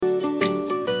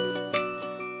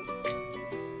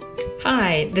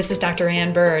Hi, this is Dr.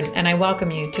 Ann Bird, and I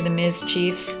welcome you to the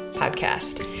MsChiefs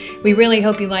podcast. We really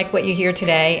hope you like what you hear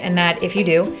today, and that if you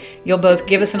do, you'll both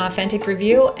give us an authentic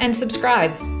review and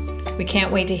subscribe. We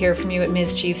can't wait to hear from you at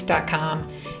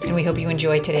MsChiefs.com, and we hope you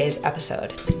enjoy today's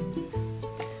episode.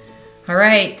 All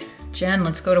right, Jen,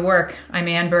 let's go to work. I'm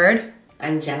Ann Bird.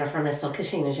 I'm Jennifer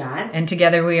Mistel-Kashinajad. And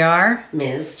together we are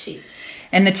MsChiefs.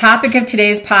 And the topic of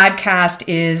today's podcast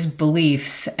is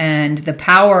beliefs and the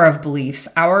power of beliefs,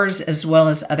 ours as well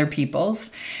as other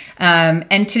people's.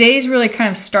 And today's really kind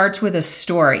of starts with a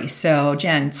story. So,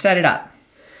 Jen, set it up.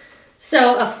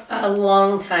 So a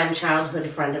longtime childhood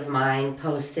friend of mine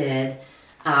posted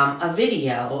a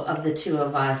video of the two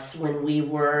of us when we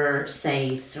were,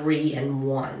 say, 3 and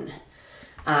 1.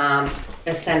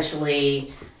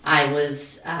 Essentially, I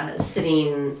was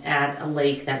sitting at a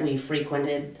lake that we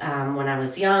frequented when I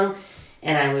was young,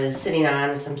 and I was sitting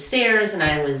on some stairs, and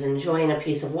I was enjoying a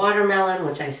piece of watermelon,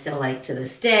 which I still like to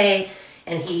this day,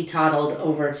 and he toddled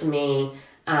over to me,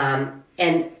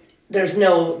 and there's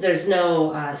no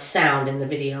sound in the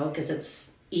video because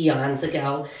it's eons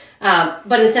ago,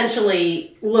 but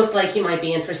essentially looked like he might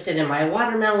be interested in my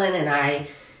watermelon, and I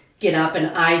get up and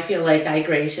I feel like I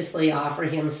graciously offer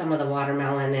him some of the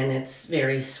watermelon, and it's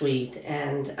very sweet.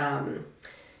 And,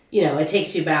 it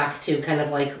takes you back to kind of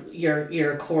like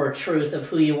your core truth of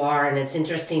who you are. And it's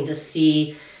interesting to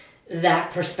see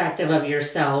that perspective of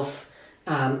yourself,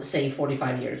 say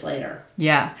 45 years later.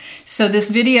 Yeah. So this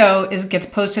video gets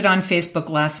posted on Facebook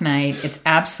last night. It's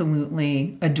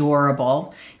absolutely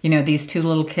adorable. These two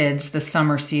little kids, the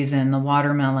summer season, the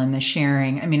watermelon, the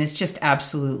sharing. I mean, it's just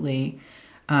absolutely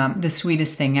the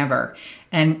sweetest thing ever.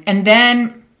 And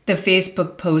then the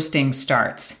Facebook posting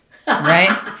starts, right?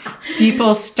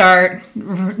 People start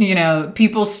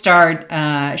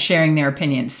sharing their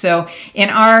opinions. So in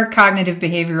our cognitive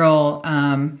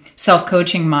behavioral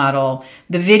self-coaching model,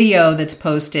 the video that's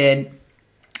posted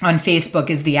on Facebook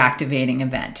is the activating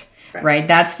event, right?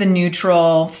 That's the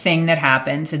neutral thing that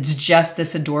happens. It's just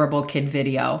this adorable kid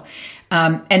video.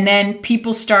 And then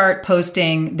people start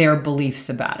posting their beliefs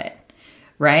about it.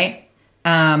 Right?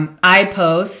 I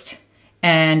post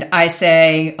and I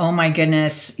say, oh my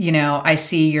goodness, I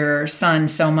see your son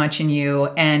so much in you.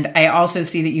 And I also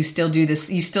see that you still do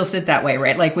this. You still sit that way,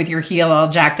 right? Like with your heel all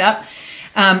jacked up.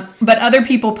 But other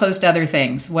people post other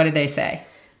things. What did they say?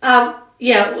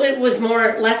 It was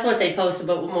less what they posted,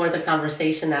 but more the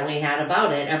conversation that we had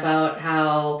about it, about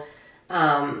how,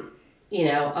 I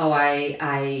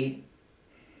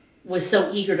was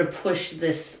so eager to push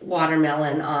this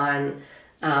watermelon on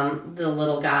the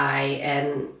little guy,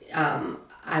 and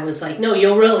I was like, no,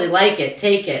 you'll really like it.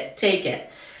 Take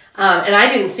it. And I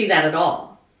didn't see that at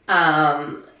all.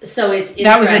 So it's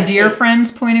that was a dear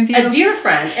friend's point of view? A dear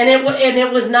friend. And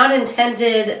it was not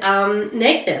intended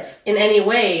negative in any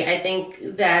way. I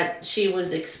think that she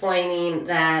was explaining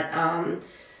that, I'm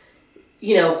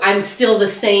still the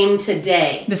same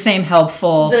today. The same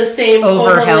helpful,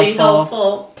 overly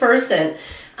helpful person.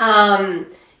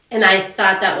 And I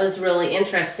thought that was really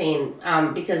interesting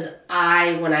because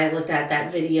when I looked at that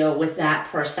video with that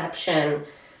perception,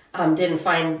 didn't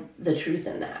find the truth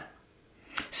in that.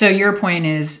 So your point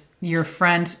is your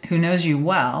friend who knows you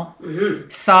well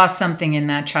saw something in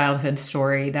that childhood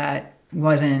story that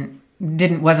wasn't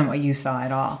what you saw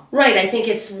at all. Right. I think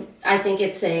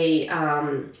it's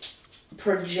a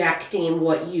projecting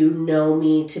what you know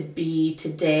me to be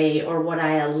today, or what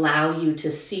I allow you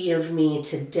to see of me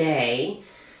today,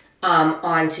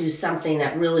 onto something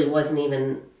that really wasn't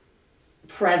even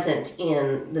present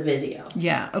in the video.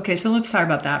 Yeah. Okay. So let's talk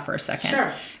about that for a second.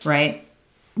 Sure. Right.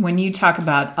 When you talk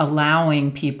about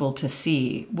allowing people to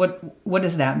see, what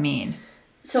does that mean?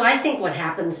 So I think what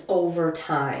happens over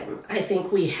time, I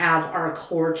think we have our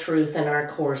core truth and our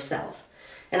core self.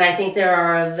 And I think there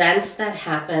are events that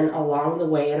happen along the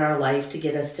way in our life to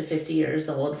get us to 50 years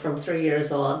old, from 3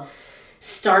 years old,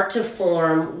 start to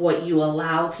form what you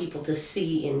allow people to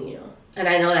see in you. And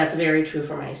I know that's very true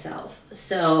for myself.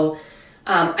 So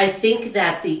I think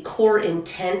that the core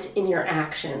intent in your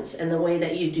actions and the way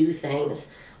that you do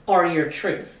things are your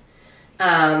truth.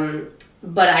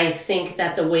 But I think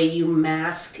that the way you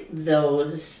mask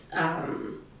those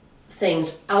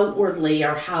things outwardly,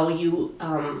 or how you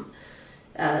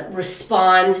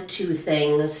respond to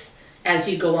things as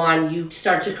you go on, you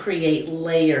start to create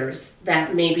layers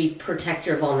that maybe protect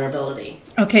your vulnerability.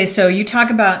 Okay, so you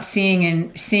talk about seeing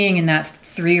in that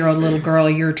 3-year-old little girl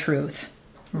your truth,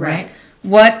 right?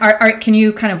 What can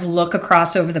you kind of look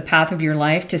across over the path of your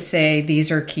life to say these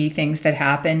are key things that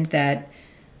happened that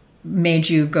made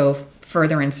you go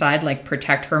further inside, like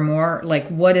protect her more? Like,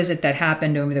 what is it that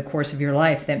happened over the course of your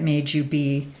life that made you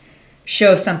be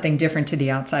show something different to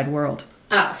the outside world.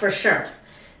 For sure.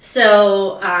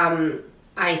 So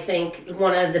I think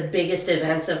one of the biggest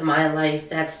events of my life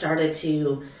that started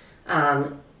to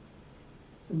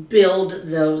build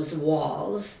those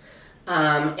walls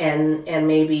and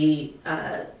maybe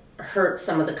hurt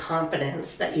some of the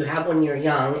confidence that you have when you're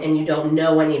young and you don't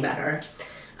know any better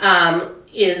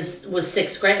was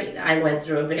sixth grade. I went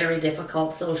through a very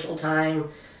difficult social time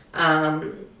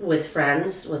with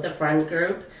friends, with a friend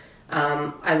group.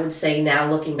 I would say now,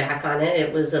 looking back on it,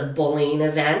 it was a bullying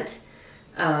event.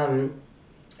 And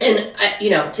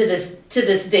to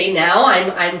this day now,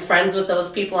 I'm friends with those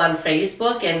people on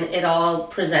Facebook, and it all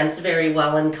presents very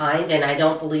well and kind. And I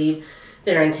don't believe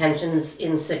their intentions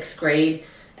in sixth grade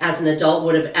as an adult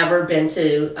would have ever been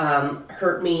to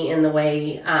hurt me in the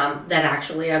way that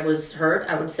actually I was hurt.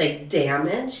 I would say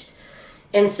damaged.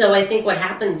 And so I think what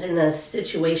happens in a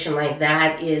situation like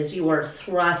that is you are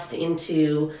thrust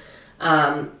into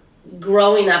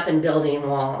growing up and building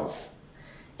walls,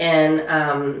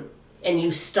 and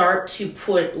you start to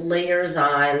put layers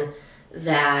on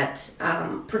that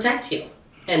protect you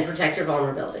and protect your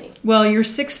vulnerability. Well, your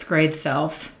sixth grade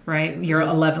self, right? You're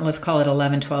 11, let's call it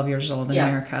 11, 12 years old in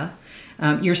America.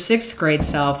 Your sixth grade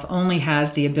self only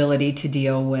has the ability to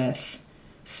deal with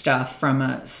stuff from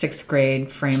a sixth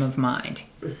grade frame of mind,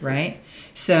 right?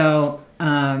 So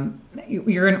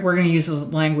we're going to use the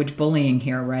language bullying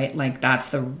here, right? Like that's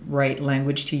the right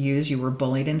language to use. You were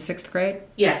bullied in sixth grade?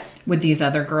 Yes. Would these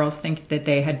other girls think that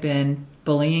they had been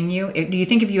bullying you? Do you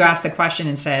think if you asked the question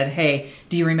and said, hey,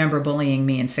 do you remember bullying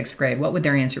me in sixth grade? What would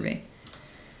their answer be?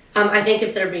 I think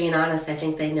if they're being honest, I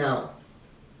think they know.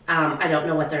 I don't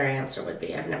know what their answer would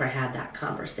be. I've never had that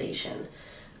conversation.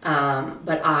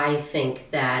 But I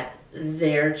think that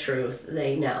their truth,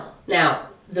 they know. Now,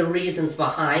 the reasons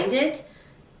behind it,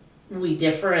 we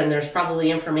differ, and there's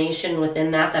probably information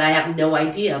within that I have no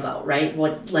idea about, right?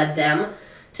 What led them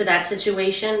to that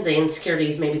situation, the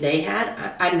insecurities maybe they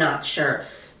had, I'm not sure.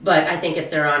 But I think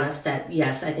if they're honest, that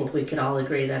yes, I think we could all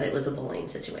agree that it was a bullying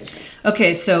situation.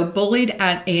 Okay, so bullied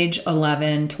at age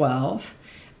 11, 12,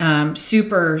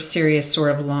 super serious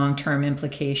sort of long-term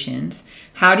implications.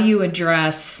 How do you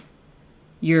address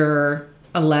your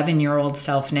 11-year-old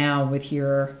self now with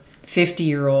your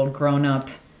 50-year-old grown-up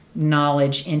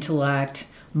knowledge, intellect,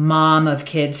 mom of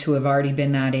kids who have already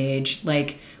been that age?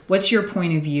 Like, what's your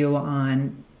point of view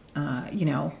on,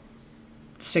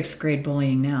 sixth grade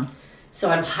bullying now? So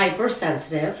I'm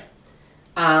hypersensitive.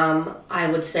 I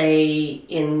would say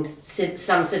in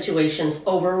some situations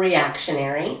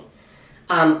overreactionary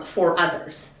for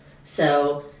others.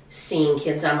 So seeing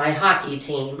kids on my hockey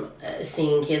team,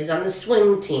 seeing kids on the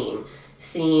swim team,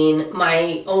 seeing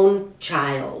my own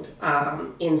child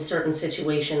in certain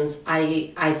situations,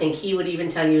 I think he would even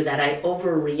tell you that I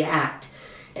overreact.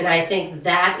 And I think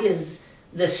that is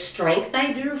the strength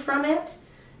I drew from it,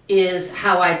 is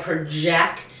how I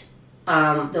project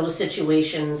those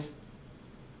situations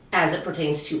as it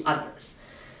pertains to others.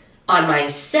 On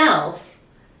myself,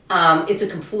 it's a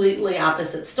completely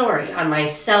opposite story. On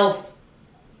myself,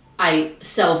 I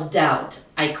self-doubt,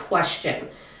 I question,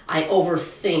 I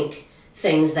overthink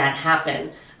things that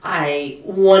happen. I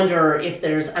wonder if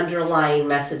there's underlying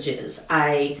messages.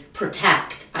 I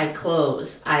protect, I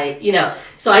close,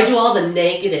 so I do all the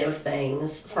negative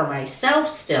things for myself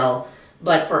still,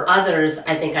 but for others,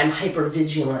 I think I'm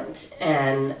hypervigilant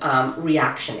and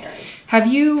reactionary. Have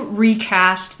you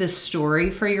recast this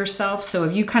story for yourself? So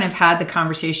have you kind of had the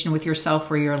conversation with yourself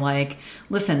where you're like,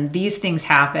 listen, these things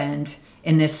happened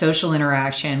in this social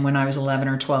interaction when I was 11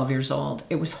 or 12 years old.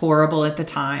 It was horrible at the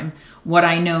time. What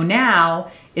I know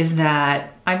now is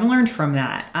that I've learned from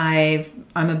that.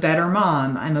 I'm a better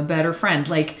mom. I'm a better friend.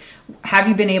 Like, have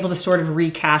you been able to sort of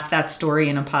recast that story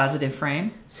in a positive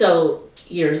frame? So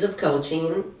years of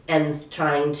coaching and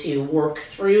trying to work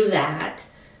through that.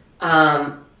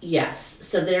 Yes.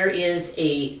 So there is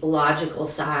a logical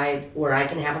side where I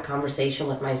can have a conversation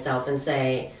with myself and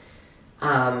say,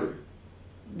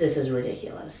 this is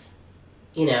ridiculous,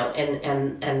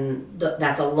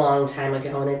 that's a long time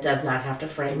ago, and it does not have to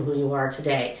frame who you are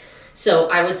today. So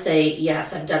I would say,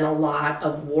 yes, I've done a lot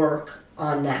of work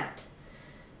on that.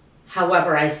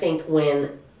 However, I think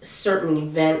when certain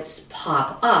events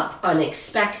pop up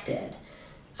unexpected,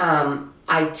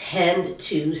 I tend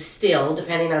to still,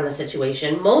 depending on the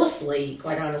situation, mostly,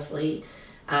 quite honestly,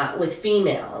 with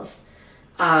females,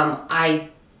 I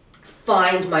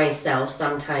find myself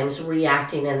sometimes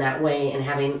reacting in that way and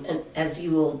having, as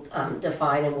you will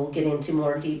define and we'll get into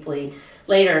more deeply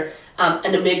later,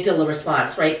 an amygdala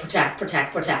response, right? Protect,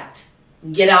 protect, protect.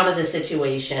 get out of the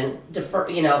situation, defer,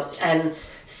 and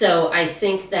so I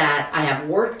think that I have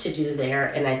work to do there,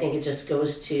 and I think it just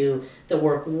goes to the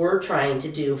work we're trying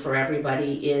to do for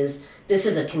everybody is this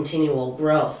is a continual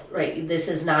growth, right? This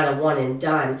is not a one and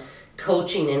done.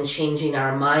 Coaching and changing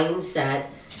our mindset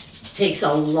takes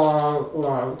a long,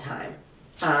 long time.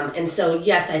 And so,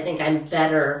 yes, I think I'm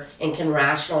better and can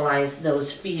rationalize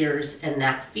those fears and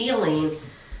that feeling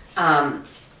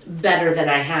better than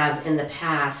I have in the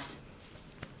past.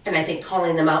 And I think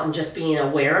calling them out and just being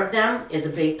aware of them is a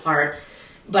big part.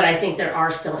 But I think there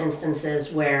are still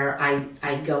instances where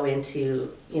I go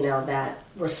into, that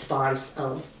response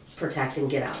of protect and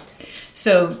get out.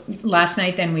 So last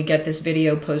night then we get this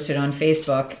video posted on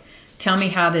Facebook. Tell me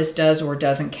how this does or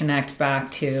doesn't connect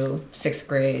back to 6th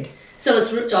grade. So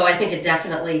I think it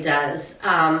definitely does.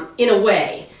 In a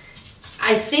way,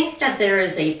 I think that there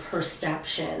is a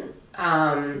perception,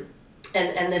 and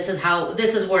this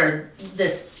is where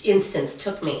this instance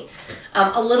took me.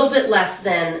 A little bit less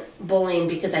than bullying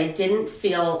because I didn't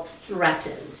feel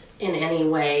threatened in any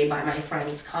way by my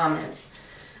friend's comments.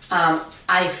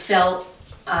 I felt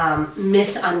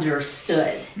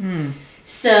misunderstood.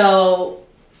 So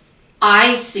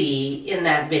I see in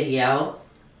that video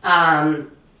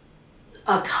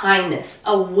a kindness,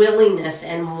 a willingness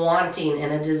and wanting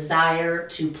and a desire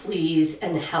to please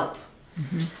and help,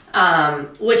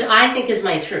 which I think is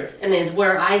my truth and is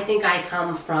where I think I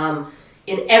come from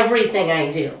in everything I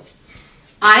do.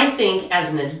 I think as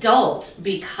an adult,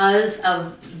 because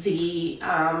of the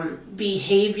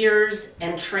behaviors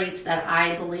and traits that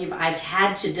I believe I've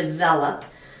had to develop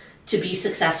to be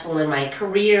successful in my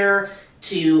career,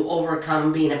 to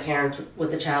overcome being a parent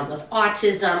with a child with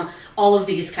autism, all of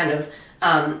these kind of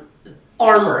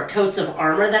coats of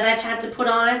armor that I've had to put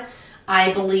on,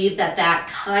 I believe that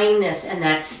kindness and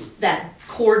that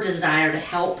core desire to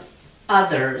help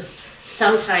others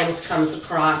sometimes comes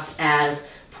across as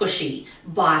pushy,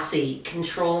 bossy,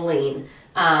 controlling,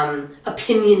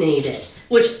 opinionated,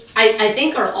 which I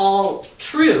think are all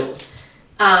true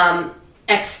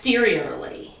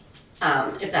exteriorly,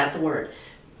 if that's a word.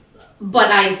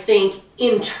 But I think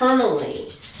internally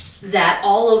that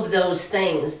all of those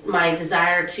things, my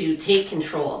desire to take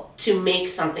control, to make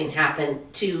something happen,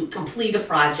 to complete a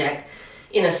project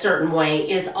in a certain way,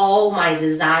 is all my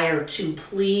desire to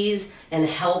please and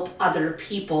help other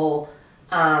people.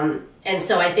 And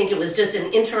so I think it was just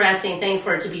an interesting thing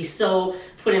for it to be so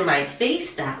put in my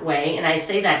face that way. And I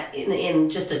say that in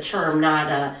just a term,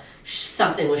 not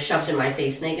something was shoved in my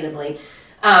face negatively.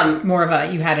 More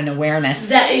of you had an awareness.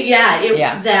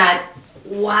 That,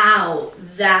 wow,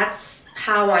 that's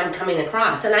how I'm coming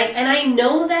across. And I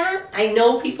know that. I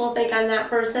know people think I'm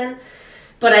that person.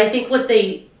 But I think what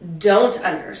they don't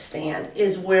understand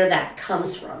is where that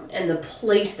comes from and the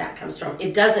place that comes from.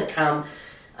 It doesn't come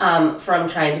from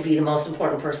trying to be the most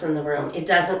important person in the room. It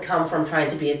doesn't come from trying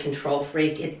to be a control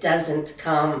freak. It doesn't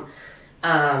come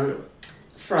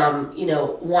from,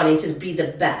 wanting to be the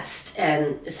best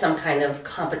and some kind of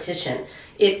competition.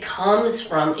 It comes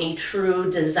from a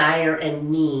true desire and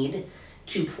need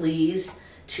to please,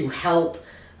 to help,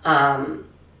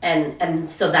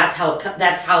 and so that's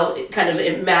how it kind of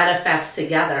it manifests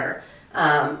together.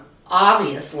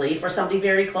 Obviously, for somebody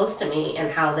very close to me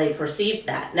and how they perceived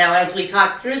that. Now, as we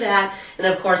talked through that, and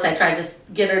of course I tried to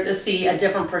get her to see a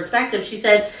different perspective, she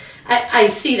said, I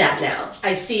see that now.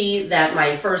 I see that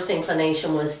my first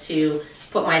inclination was to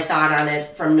put my thought on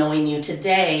it from knowing you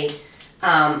today.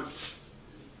 But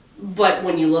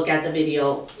when you look at the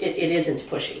video, it isn't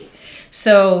pushy.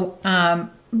 So,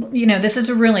 this is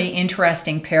a really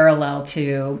interesting parallel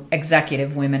to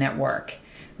executive women at work,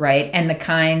 right? And the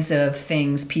kinds of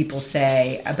things people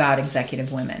say about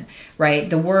executive women, right?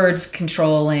 The words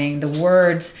controlling, the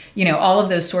words, all of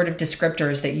those sort of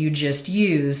descriptors that you just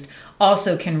used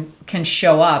also can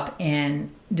show up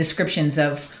in descriptions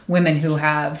of women who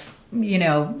have,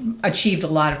 achieved a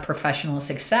lot of professional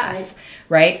success,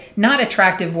 right? Not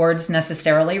attractive words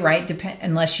necessarily, right?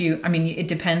 It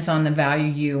depends on the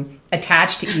value you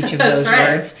attach to each of those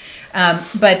words.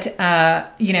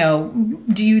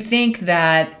 Do you think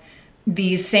that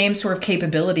these same sort of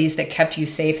capabilities that kept you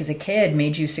safe as a kid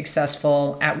made you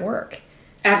successful at work?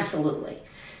 Absolutely.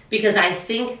 Because I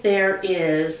think there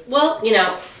is,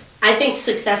 I think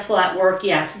successful at work,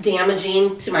 yes.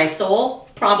 Damaging to my soul,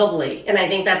 probably. And I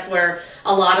think that's where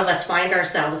a lot of us find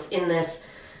ourselves in this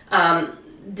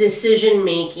decision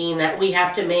making that we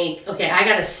have to make. Okay, I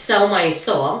got to sell my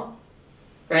soul,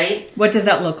 right? What does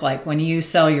that look like? When you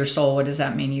sell your soul, what does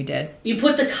that mean you did? You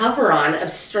put the cover on of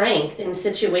strength in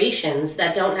situations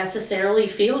that don't necessarily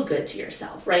feel good to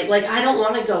yourself, right? Like, I don't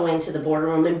want to go into the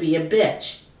boardroom and be a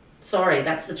bitch. Sorry,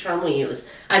 that's the term we use.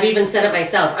 I've even said it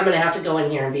myself. I'm going to have to go in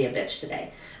here and be a bitch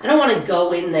today. I don't want to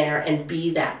go in there and be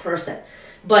that person.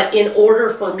 But in order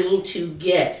for me to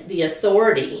get the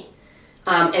authority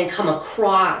and come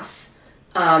across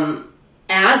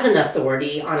as an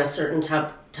authority on a certain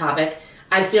topic,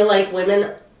 I feel like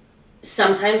women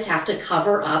sometimes have to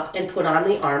cover up and put on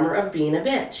the armor of being a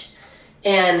bitch.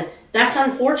 And that's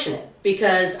unfortunate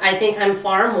because I think I'm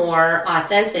far more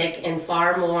authentic and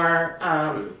far more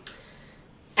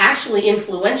actually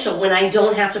influential when I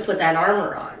don't have to put that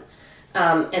armor on.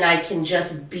 And I can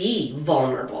just be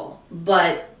vulnerable.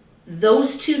 But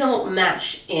those two don't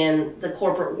mesh in the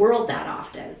corporate world that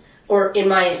often, or in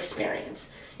my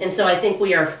experience. And so I think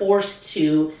we are forced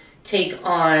to take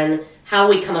on how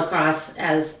we come across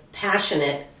as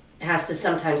passionate has to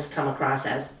sometimes come across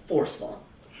as forceful.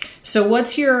 So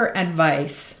what's your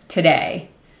advice today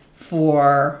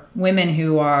for women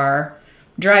who are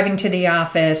driving to the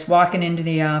office, walking into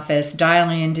the office,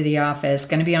 dialing into the office,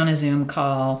 going to be on a Zoom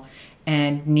call,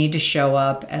 and need to show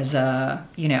up as a,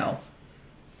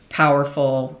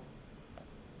 powerful,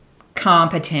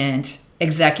 competent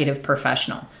executive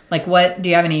professional? Like, what do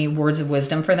you have any words of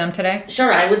wisdom for them today?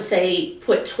 Sure, I would say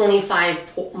put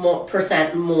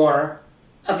 25% more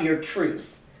of your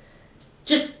truth.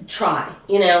 Just try,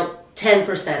 10%,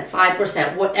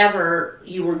 5%, whatever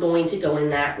you were going to go in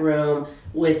that room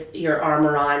with your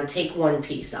armor on, take one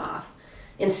piece off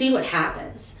and see what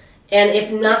happens. And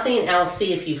if nothing else,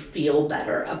 see if you feel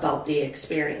better about the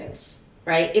experience,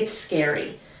 right? It's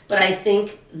scary. But I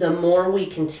think the more we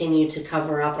continue to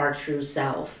cover up our true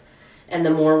self and the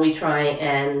more we try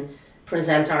and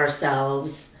present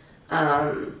ourselves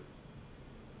in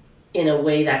a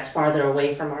way that's farther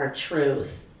away from our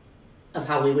truth of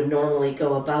how we would normally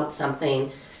go about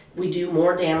something, we do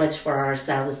more damage for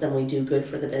ourselves than we do good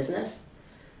for the business.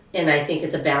 And I think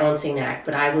it's a balancing act,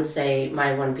 but I would say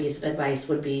my one piece of advice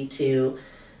would be to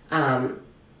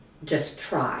just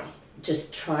try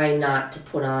not to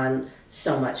put on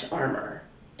so much armor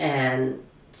and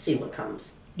see what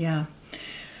comes. Yeah.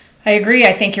 I agree.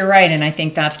 I think you're right. And I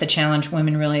think that's the challenge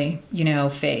women really,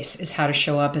 face, is how to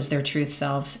show up as their truth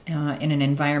selves in an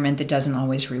environment that doesn't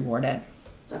always reward it.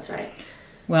 That's right.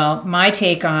 Well, my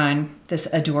take on this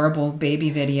adorable baby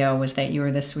video was that you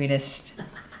were the sweetest,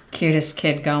 cutest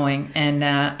kid going. And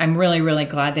I'm really, really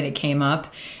glad that it came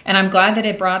up. And I'm glad that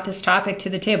it brought this topic to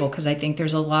the table because I think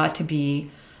there's a lot to be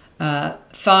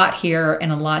thought here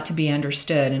and a lot to be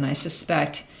understood. And I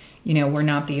suspect, we're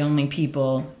not the only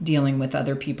people dealing with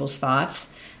other people's thoughts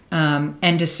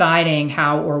and deciding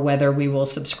how or whether we will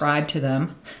subscribe to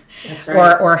them. That's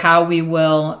right. or how we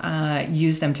will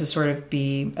use them to sort of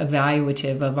be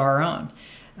evaluative of our own.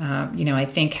 I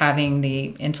think having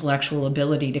the intellectual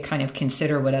ability to kind of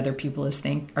consider what other people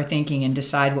are thinking and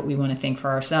decide what we want to think for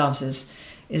ourselves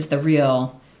is the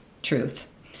real truth.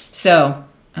 So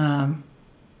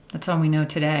that's all we know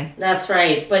today. That's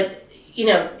right. But,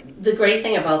 the great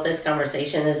thing about this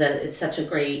conversation is that it's such a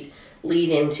great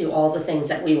lead into all the things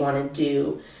that we want to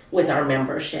do with our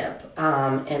membership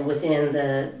and within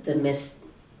the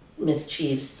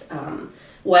MsChiefs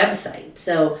website.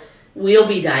 So we'll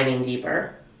be diving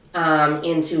deeper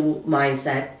into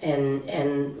mindset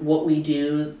and what we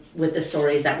do with the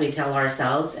stories that we tell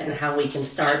ourselves and how we can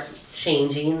start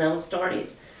changing those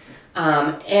stories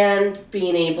and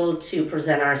being able to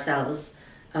present ourselves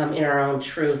in our own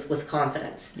truth with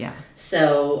confidence. Yeah.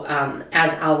 So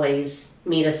as always,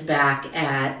 meet us back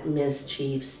at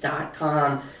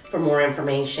MsChiefs.com for more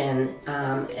information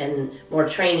and more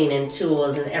training and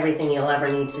tools and everything you'll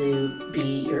ever need to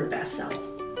be your best self.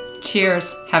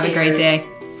 Cheers. Have a great day.